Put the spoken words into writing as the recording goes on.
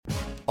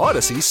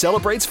Odyssey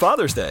celebrates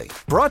Father's Day,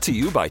 brought to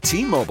you by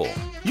T-Mobile.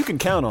 You can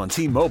count on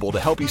T-Mobile to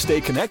help you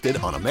stay connected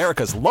on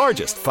America's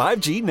largest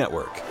 5G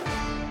network.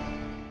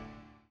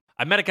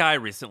 I met a guy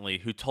recently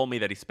who told me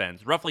that he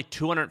spends roughly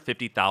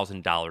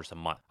 $250,000 a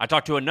month. I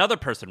talked to another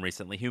person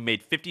recently who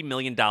made $50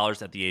 million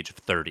at the age of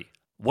 30.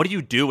 What do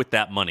you do with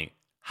that money?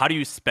 How do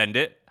you spend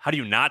it? How do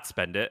you not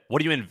spend it?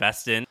 What do you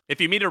invest in? If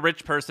you meet a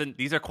rich person,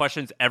 these are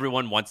questions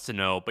everyone wants to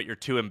know, but you're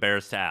too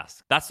embarrassed to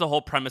ask. That's the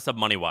whole premise of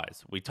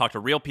MoneyWise. We talk to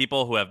real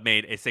people who have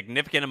made a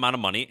significant amount of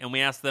money, and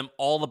we ask them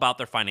all about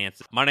their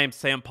finances. My name's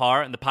Sam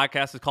Parr, and the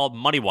podcast is called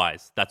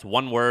MoneyWise. That's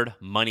one word,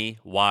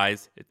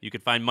 MoneyWise. You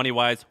can find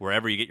MoneyWise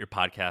wherever you get your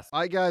podcasts.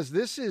 All right, guys,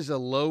 this is a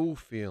low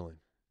feeling.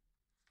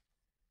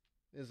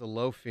 This is a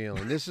low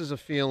feeling. This is a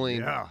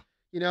feeling. Yeah.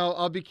 You know,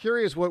 I'll be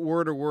curious what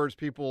word or words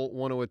people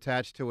want to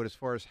attach to it as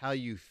far as how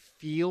you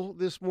feel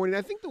this morning.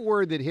 I think the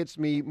word that hits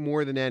me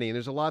more than any, and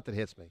there's a lot that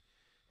hits me.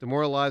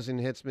 Demoralizing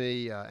hits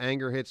me.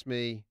 Anger hits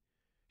me.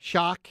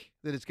 Shock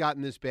that it's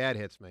gotten this bad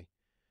hits me.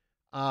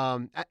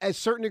 A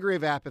certain degree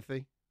of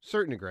apathy.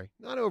 Certain degree.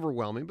 Not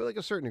overwhelming, but like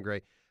a certain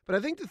degree. But I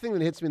think the thing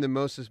that hits me the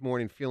most this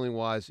morning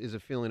feeling-wise is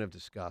a feeling of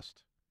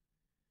disgust.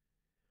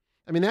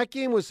 I mean, that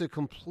game was a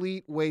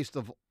complete waste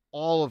of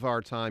all of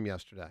our time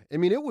yesterday. I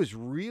mean, it was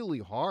really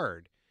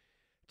hard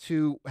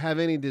to have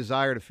any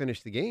desire to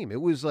finish the game. It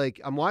was like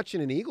I'm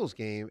watching an Eagles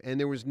game, and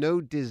there was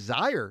no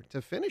desire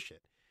to finish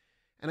it.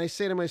 And I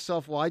say to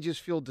myself, well, I just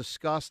feel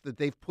disgust that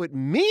they've put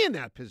me in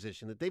that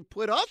position, that they've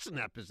put us in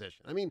that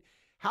position. I mean,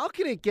 how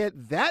can it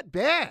get that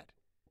bad?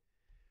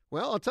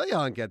 Well, I'll tell you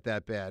how it get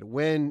that bad.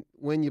 When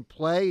you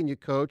play and you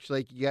coach,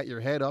 like you got your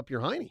head up your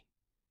hiney.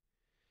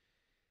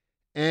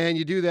 And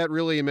you do that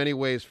really in many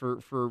ways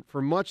for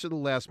much of the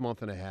last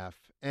month and a half.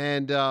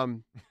 And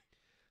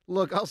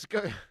look, I'll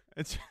go.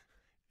 It's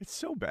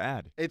so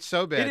bad. It's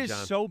so bad, It is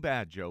John. so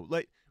bad, Joe.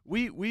 Like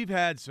we've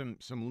had some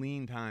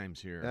lean times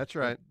here. That's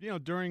right.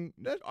 During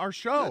our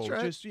show. That's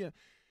right. Just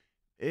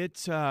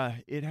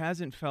it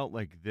hasn't felt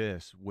like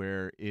this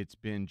where it's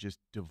been just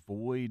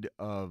devoid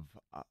of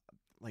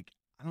like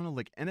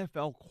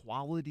NFL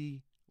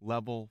quality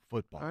level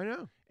football. I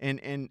know.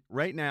 And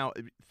right now,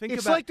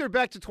 It's like they're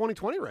back to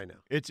 2020 right now.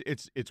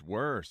 It's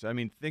worse. I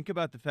mean, think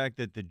about the fact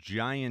that the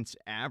Giants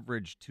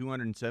averaged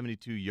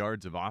 272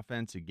 yards of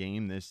offense a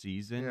game this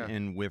season,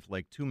 and with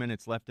like 2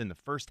 minutes left in the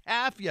first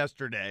half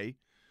yesterday,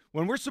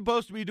 when we're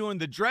supposed to be doing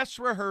the dress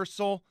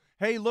rehearsal.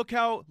 Hey, look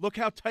how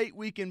tight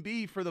we can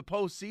be for the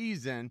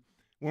postseason.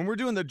 When we're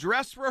doing the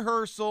dress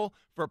rehearsal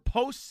for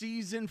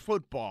postseason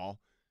football,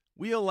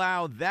 we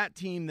allow that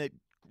team that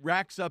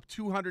racks up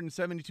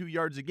 272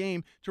 yards a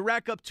game to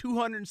rack up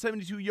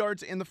 272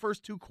 yards in the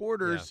first two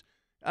quarters,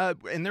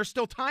 and there's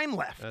still time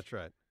left. That's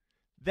right.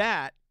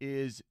 That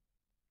is,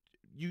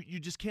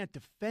 you just can't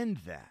defend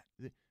that.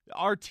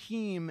 Our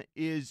team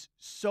is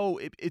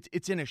so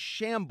it's in a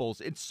shambles.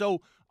 It's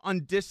so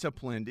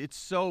undisciplined. It's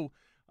so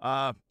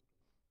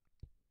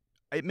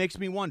it makes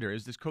me wonder: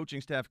 is this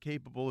coaching staff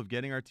capable of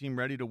getting our team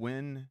ready to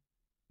win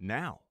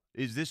now?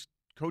 Is this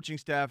coaching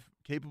staff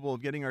capable of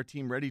getting our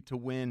team ready to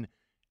win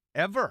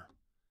ever?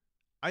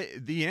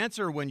 The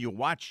answer when you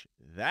watch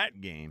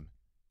that game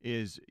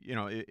is,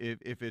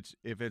 if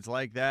it's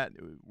like that,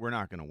 we're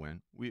not going to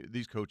win.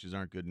 These coaches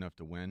aren't good enough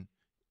to win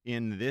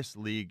in this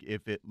league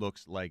if it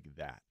looks like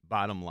that.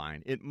 Bottom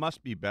line, it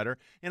must be better,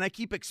 and I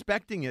keep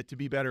expecting it to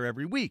be better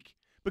every week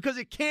because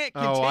it can't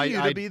continue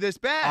to be this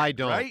bad. I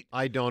don't. Right?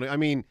 I don't. I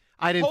mean,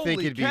 I didn't think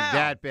Holy it'd be cow.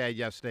 that bad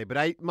yesterday,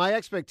 but my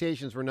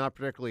expectations were not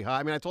particularly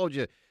high. I mean, I told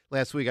you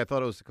last week I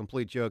thought it was a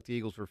complete joke. The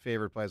Eagles were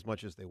favored by as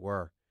much as they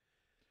were.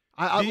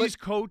 These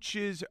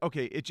coaches,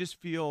 it just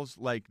feels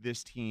like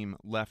this team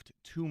left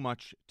too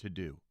much to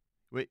do.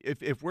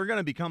 If we're going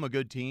to become a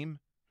good team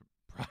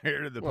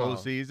prior to the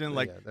postseason,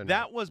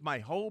 that was my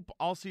hope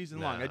all season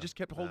long. I just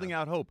kept holding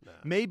out hope.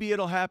 Maybe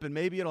it'll happen.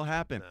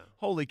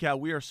 Holy cow,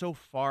 we are so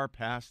far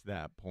past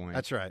that point.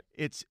 That's right.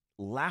 It's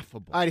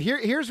laughable. All right,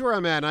 here's where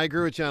I'm at, and I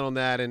agree with John on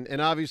that,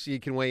 and obviously you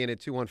can weigh in at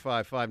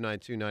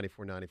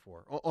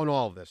 215-592-9494 on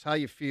all of this, how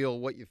you feel,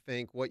 what you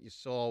think, what you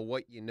saw,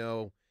 what you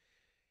know,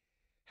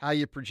 how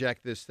you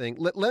project this thing.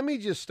 Let me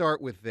just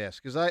start with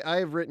this, because I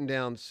have written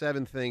down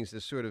 7 things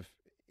to sort of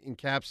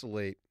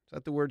encapsulate. Is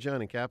that the word,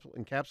 John?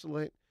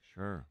 Encapsulate?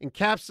 Sure.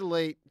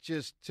 Encapsulate,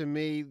 just to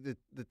me,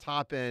 the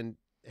top-end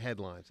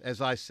headlines,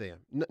 as I see them.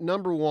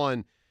 Number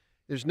one,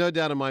 there's no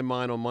doubt in my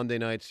mind on Monday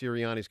night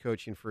Sirianni's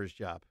coaching for his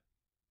job.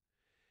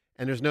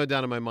 And there's no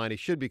doubt in my mind he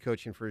should be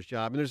coaching for his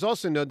job. And there's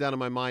also no doubt in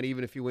my mind,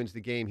 even if he wins the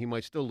game, he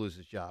might still lose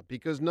his job.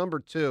 Because number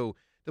two,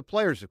 the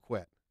players have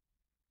quit.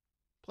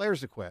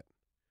 Players have quit.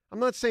 I'm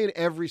not saying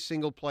every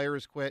single player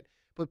has quit,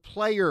 but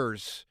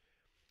players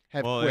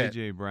have quit. Well,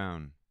 A.J.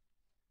 Brown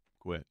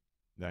quit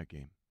that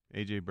game.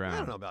 A.J. Brown. I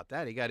don't know about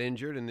that. He got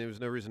injured, and there was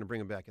no reason to bring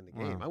him back in the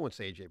game. I wouldn't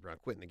say A.J. Brown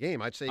quit in the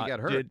game. I'd say he got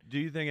hurt. Do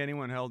you think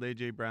anyone held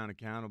A.J. Brown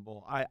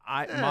accountable?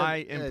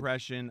 My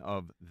impression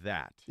of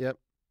that. Yep.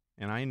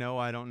 And I know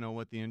I don't know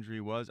what the injury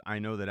was. I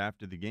know that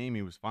after the game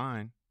he was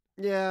fine.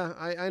 Yeah,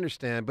 I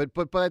understand. But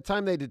by the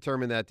time they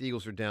determined that, the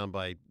Eagles are down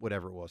by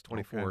whatever it was,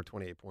 24 or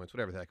 28 points,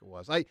 whatever the heck it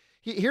was.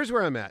 Here's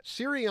where I'm at.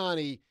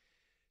 Sirianni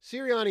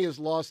has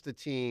lost the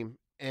team,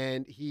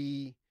 and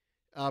he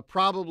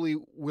probably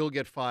will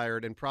get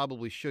fired and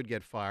probably should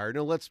get fired.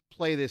 Now, let's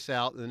play this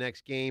out in the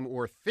next game,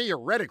 or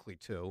theoretically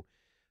two,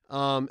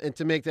 and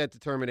to make that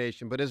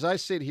determination. But as I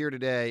sit here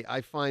today,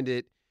 I find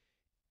it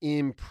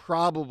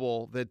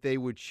improbable that they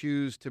would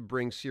choose to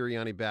bring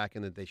Sirianni back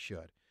and that they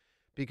should.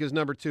 Because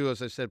number two,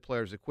 as I said,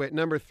 players have quit.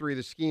 Number three,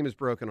 the scheme is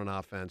broken on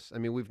offense. I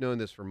mean, we've known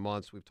this for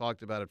months. We've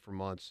talked about it for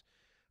months.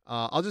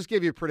 I'll just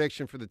give you a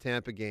prediction for the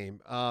Tampa game.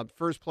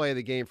 First play of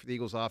the game for the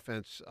Eagles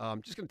offense.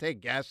 I'm just going to take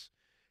a guess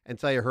and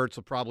tell you Hurts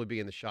will probably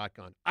be in the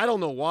shotgun. I don't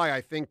know why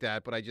I think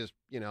that, but I just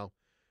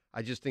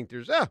think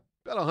there's about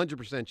a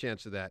 100%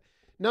 chance of that.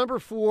 Number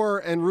four,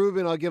 and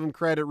Ruben, I'll give him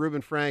credit.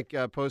 Ruben Frank,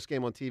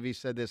 post-game on TV,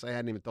 said this. I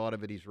hadn't even thought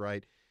of it. He's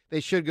right. They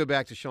should go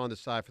back to Sean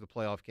Desai for the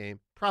playoff game.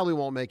 Probably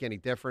won't make any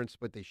difference,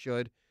 but they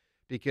should,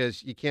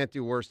 because you can't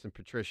do worse than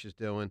Patricia's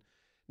doing.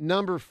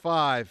 Number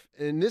five,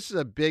 and this is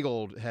a big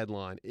old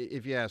headline,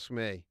 if you ask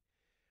me.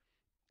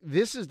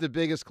 This is the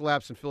biggest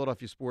collapse in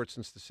Philadelphia sports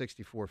since the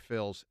 64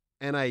 Phils,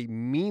 and I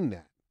mean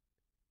that.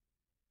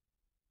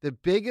 The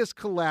biggest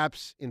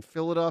collapse in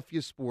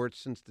Philadelphia sports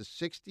since the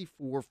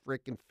 64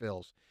 frickin'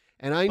 Phils.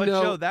 And I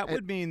know, Joe, that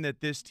would mean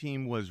that this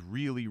team was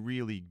really,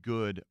 really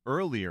good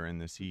earlier in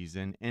the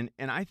season, and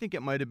I think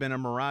it might have been a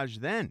mirage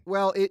then.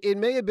 Well, it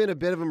may have been a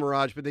bit of a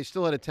mirage, but they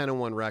still had a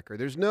 10-1 record.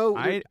 There's no.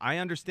 I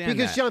understand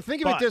because, that. John,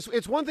 think of it this: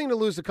 it's one thing to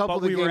lose a couple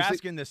of the games. But we were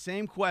asking the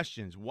same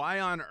questions. Why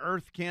on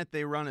earth can't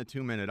they run a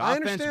 2-minute offense? I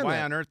understand Why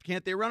that. on earth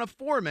can't they run a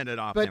 4-minute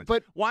offense?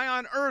 But why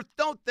on earth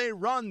don't they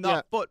run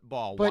the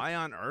football? Why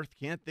on earth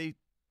can't they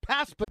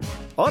pass?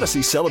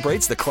 Odyssey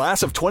celebrates the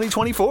class of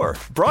 2024.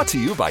 Brought to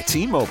you by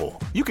T-Mobile.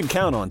 You can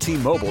count on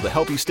T-Mobile to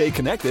help you stay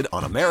connected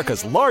on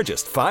America's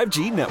largest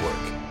 5G network.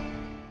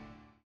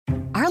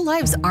 Our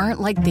lives aren't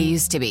like they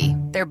used to be.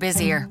 They're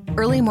busier.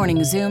 Early morning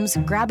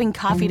Zooms, grabbing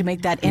coffee to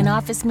make that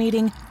in-office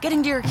meeting,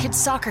 getting to your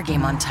kid's soccer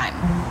game on time.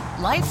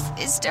 Life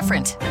is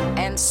different,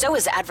 and so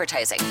is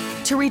advertising.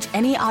 To reach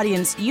any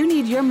audience, you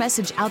need your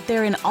message out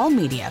there in all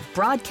media,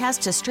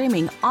 broadcast to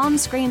streaming, on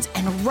screens,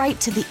 and right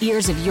to the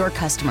ears of your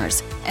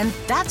customers. And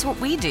that's what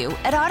we do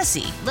at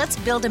Odyssey. Let's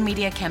build a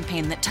media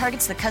campaign that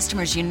targets the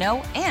customers you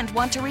know and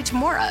want to reach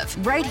more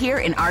of, right here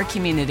in our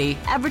community.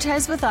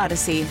 Advertise with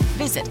Odyssey.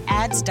 Visit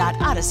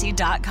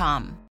ads.odyssey.com.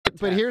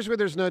 But here's where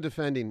there's no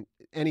defending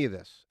any of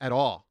this at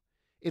all.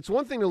 It's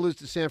one thing to lose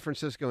to San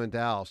Francisco and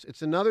Dallas.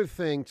 It's another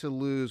thing to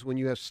lose when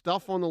you have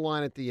stuff on the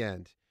line at the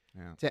end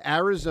to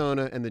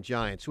Arizona and the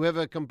Giants, who have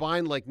a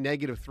combined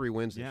 -3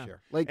 wins this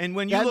year. And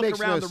when you look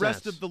around the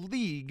rest of the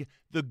league,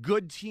 the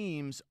good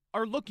teams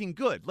are looking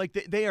good. Like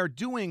they are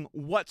doing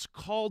what's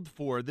called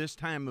for this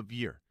time of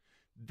year.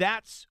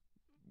 That's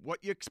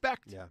what you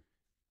expect. Yeah.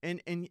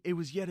 And it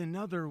was yet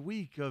another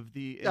week of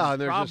the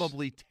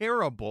probably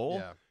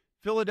terrible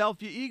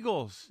Philadelphia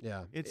Eagles.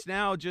 Yeah. It's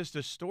now just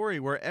a story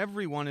where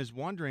everyone is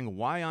wondering,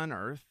 why on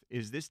earth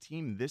is this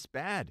team this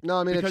bad? No,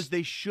 I mean, because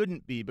they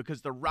shouldn't be,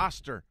 because the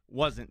roster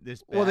wasn't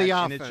this bad. Well, the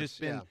offense, and it's just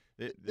been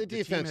the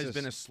defense team has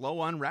been a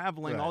slow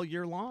unraveling all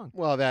year long.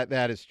 Well,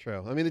 that is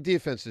true. I mean, the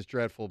defense is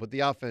dreadful, but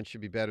the offense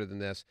should be better than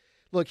this.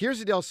 Look, here's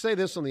the deal. I'll say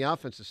this on the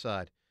offensive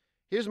side.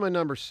 Here's my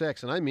number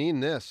 6, and I mean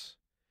this.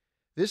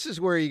 This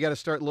is where you got to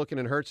start looking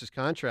at Hurts'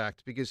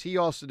 contract, because he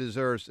also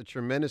deserves a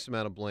tremendous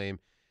amount of blame.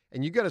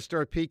 And you got to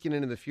start peeking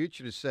into the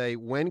future to say,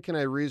 when can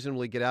I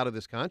reasonably get out of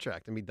this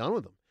contract and be done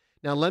with him?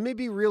 Now, let me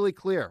be really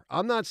clear.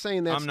 I'm not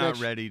saying that's I'm not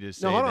ready to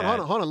say that.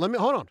 No, hold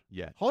on.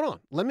 Yeah. Hold on.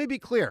 Let me be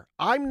clear.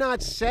 I'm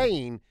not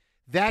saying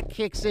that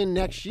kicks in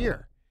next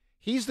year.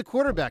 He's the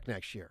quarterback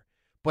next year.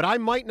 But I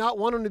might not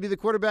want him to be the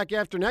quarterback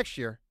after next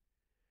year.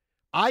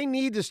 I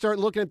need to start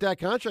looking at that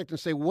contract and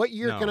say, what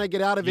year can I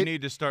get out of it? You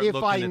need to start if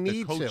looking I at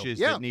need the coaches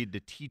to. that need to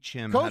teach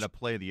him how to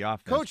play the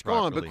offense Coach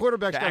properly. gone, but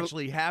quarterbacks to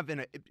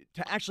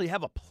actually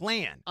have a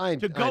plan.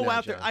 To go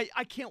out there.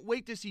 I can't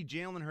wait to see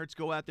Jalen Hurts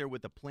go out there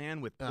with a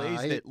plan, with plays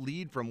that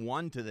lead from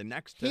one to the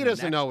next. He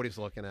doesn't know what he's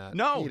looking at.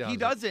 No, he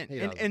doesn't.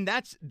 And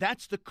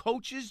that's the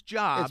coach's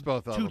job. It's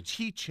both of them.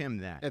 Teach him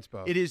that. It's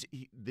both. It is.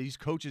 These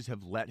coaches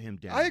have let him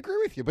down. I agree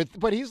with you,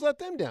 but he's let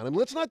them down. I mean,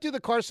 let's not do the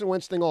Carson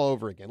Wentz thing all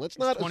over again. He's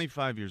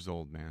 25 years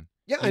old, man.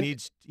 Yeah,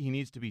 he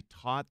needs to be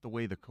taught the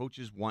way the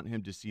coaches want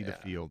him to see the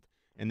field,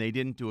 and they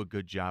didn't do a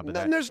good job of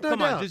that. There's no doubt.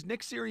 Come on, does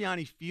Nick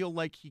Sirianni feel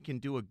like he can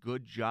do a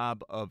good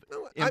job of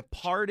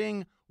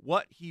imparting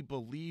what he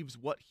believes,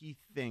 what he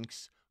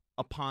thinks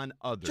upon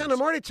others? John,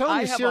 I'm already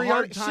telling you,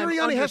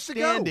 Sirianni has to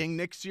go. Understanding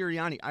Nick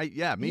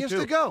Sirianni, me he has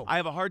too. To go. I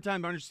have a hard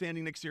time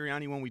understanding Nick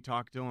Sirianni when we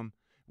talk to him.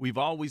 We've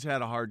always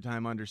had a hard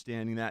time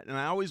understanding that, and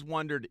I always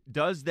wondered,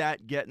 does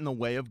that get in the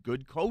way of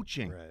good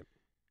coaching? Right.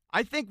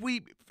 I think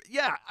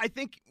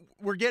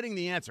we're getting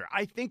the answer.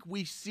 I think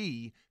we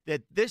see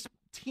that this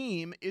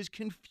team is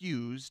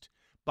confused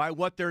by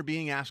what they're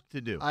being asked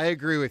to do. I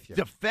agree with you.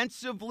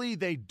 Defensively,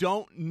 they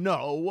don't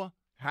know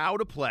how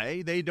to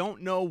play. They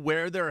don't know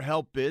where their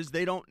help is.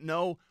 They don't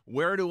know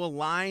where to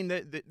align.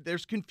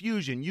 There's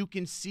confusion. You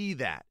can see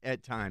that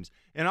at times.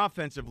 And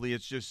offensively,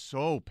 it's just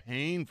so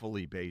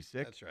painfully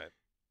basic. That's right.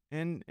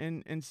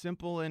 And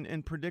simple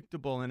and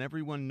predictable, and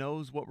everyone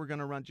knows what we're going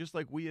to run. Just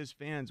like we as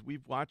fans,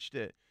 we've watched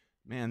it.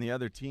 Man, the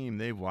other team,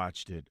 they've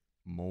watched it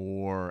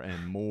more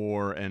and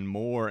more and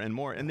more and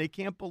more, and they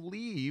can't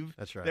believe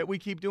that we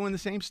keep doing the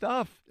same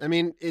stuff. I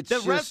mean,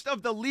 the rest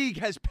of the league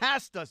has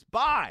passed us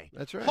by.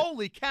 That's right.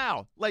 Holy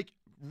cow. Like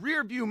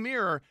rear view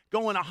mirror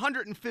going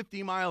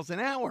 150 miles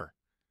an hour,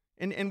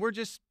 and we're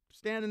just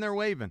standing there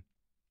waving.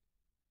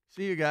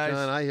 See you guys.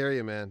 John, I hear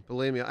you, man.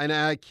 Believe me. And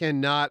I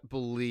cannot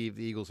believe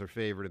the Eagles are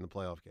favored in the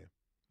playoff game.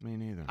 Me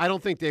neither. I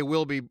don't think they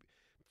will be.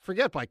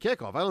 Forget by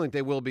kickoff. I don't think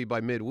they will be by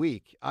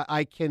midweek.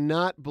 I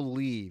cannot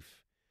believe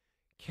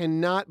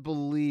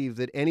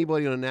that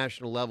anybody on a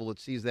national level that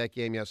sees that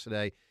game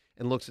yesterday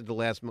and looks at the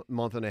last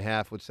month and a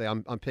half would say,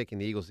 I'm picking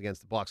the Eagles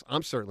against the Bucs.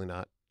 I'm certainly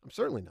not.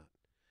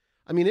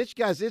 I mean, it's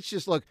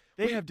just, look.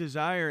 They have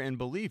desire and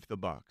belief, the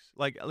Bucs.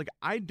 Like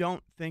I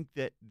don't think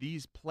that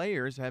these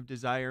players have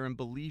desire and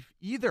belief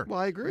either. Well,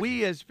 I agree.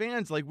 We as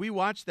fans, we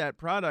watch that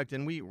product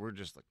and we're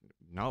just like,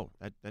 no,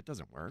 that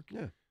doesn't work.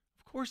 Yeah.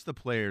 Of course the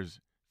players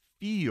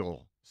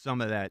feel some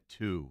of that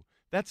too.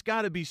 That's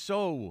got to be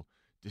so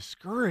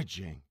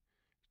discouraging.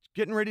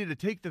 Getting ready to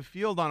take the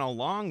field on a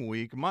long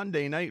week,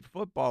 Monday Night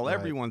Football, right.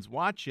 Everyone's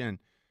watching.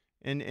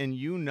 And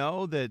you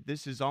know that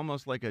this is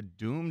almost like a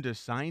doomed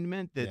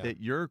assignment, that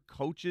your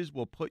coaches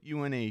will put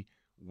you in a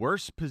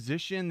worse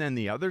position than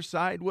the other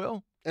side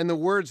will? And the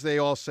words they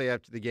all say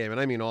after the game, and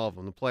I mean all of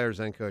them, the players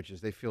and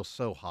coaches, they feel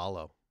so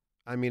hollow.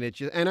 I mean,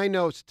 and I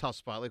know it's a tough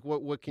spot. Like,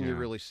 what can you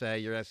really say?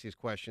 You're asking these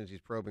questions,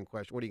 these probing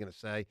questions. What are you going to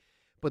say?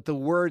 But the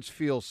words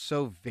feel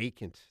so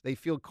vacant. They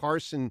feel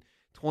Carson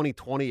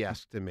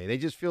 2020-esque to me. They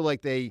just feel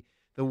like the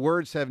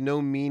words have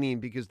no meaning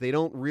because they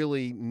don't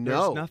really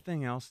know. There's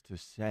nothing else to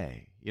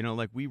say.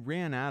 We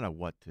ran out of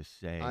what to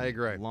say. I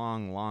agree.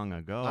 Long, long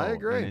ago. I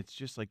agree. And it's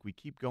just like we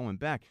keep going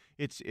back.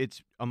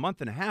 It's a month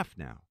and a half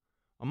now.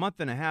 A month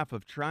and a half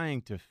of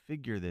trying to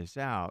figure this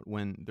out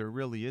when there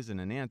really isn't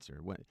an answer.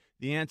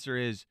 The answer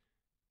is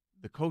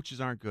the coaches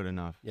aren't good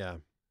enough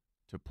to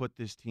put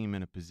this team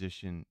in a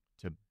position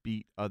to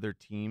beat other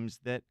teams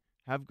that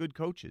have good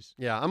coaches.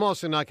 Yeah, I'm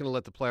also not going to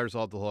let the players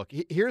off the hook.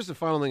 Here's the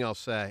final thing I'll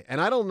say, and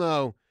I don't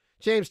know.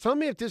 James, tell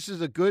me if this is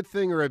a good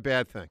thing or a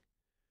bad thing.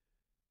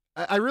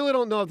 I really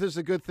don't know if this is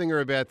a good thing or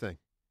a bad thing.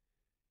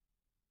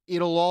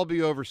 It'll all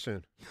be over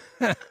soon.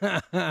 Yeah,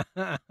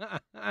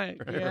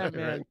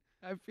 man.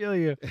 I feel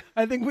you.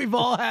 I think we've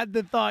all had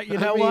the thought,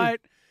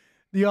 what?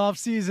 The off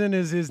season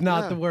is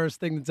not the worst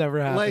thing that's ever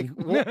happened.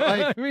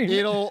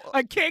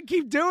 I can't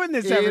keep doing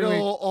this every week.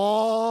 It'll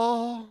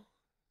all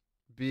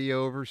be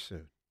over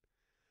soon.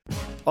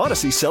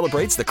 Odyssey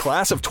celebrates the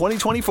class of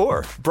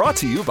 2024, brought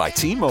to you by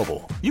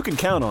T-Mobile. You can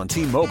count on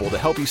T-Mobile to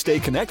help you stay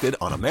connected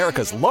on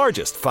America's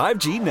largest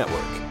 5G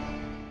network.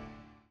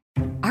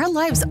 Our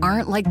lives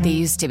aren't like they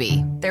used to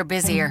be. They're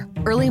busier.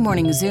 Early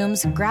morning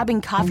Zooms,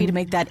 grabbing coffee to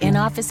make that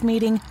in-office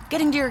meeting,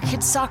 getting to your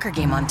kid's soccer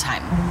game on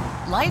time.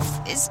 Life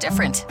is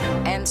different,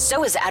 and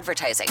so is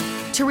advertising.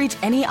 To reach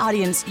any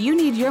audience, you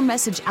need your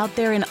message out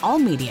there in all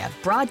media,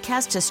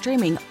 broadcast to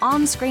streaming,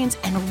 on screens,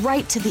 and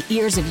right to the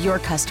ears of your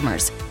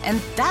customers. And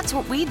that's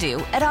what we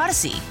do at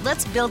Odyssey.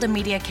 Let's build a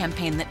media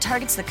campaign that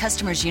targets the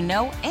customers you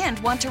know and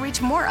want to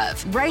reach more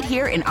of, right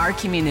here in our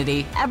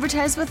community.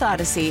 Advertise with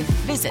Odyssey.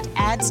 Visit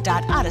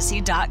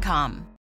ads.odyssey.com.